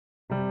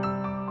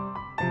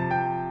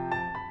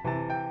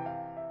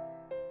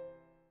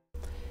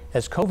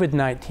As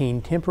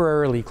COVID-19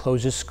 temporarily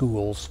closes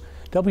schools,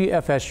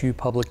 WFSU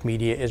Public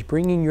Media is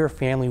bringing your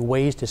family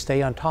ways to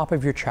stay on top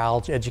of your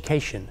child's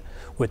education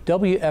with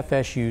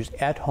WFSU's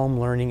At-Home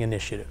Learning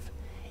Initiative.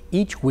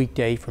 Each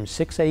weekday from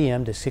 6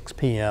 a.m. to 6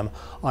 p.m.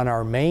 on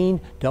our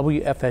main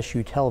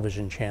WFSU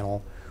television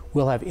channel,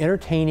 we'll have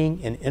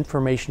entertaining and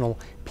informational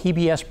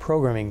PBS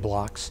programming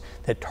blocks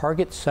that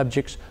target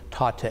subjects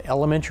taught to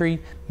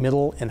elementary,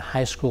 middle, and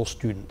high school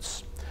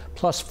students.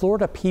 Plus,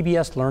 Florida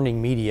PBS Learning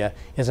Media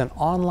is an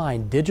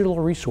online digital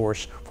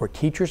resource for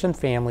teachers and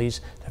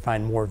families to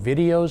find more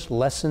videos,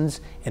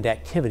 lessons, and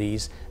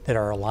activities that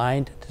are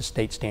aligned to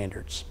state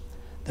standards.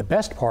 The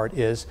best part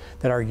is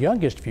that our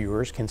youngest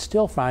viewers can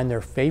still find their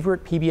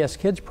favorite PBS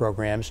Kids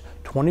programs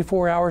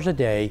 24 hours a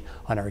day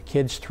on our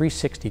Kids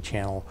 360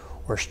 channel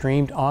or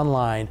streamed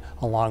online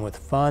along with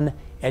fun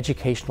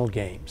educational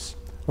games.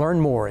 Learn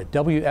more at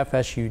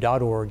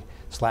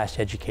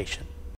wfsu.org/education.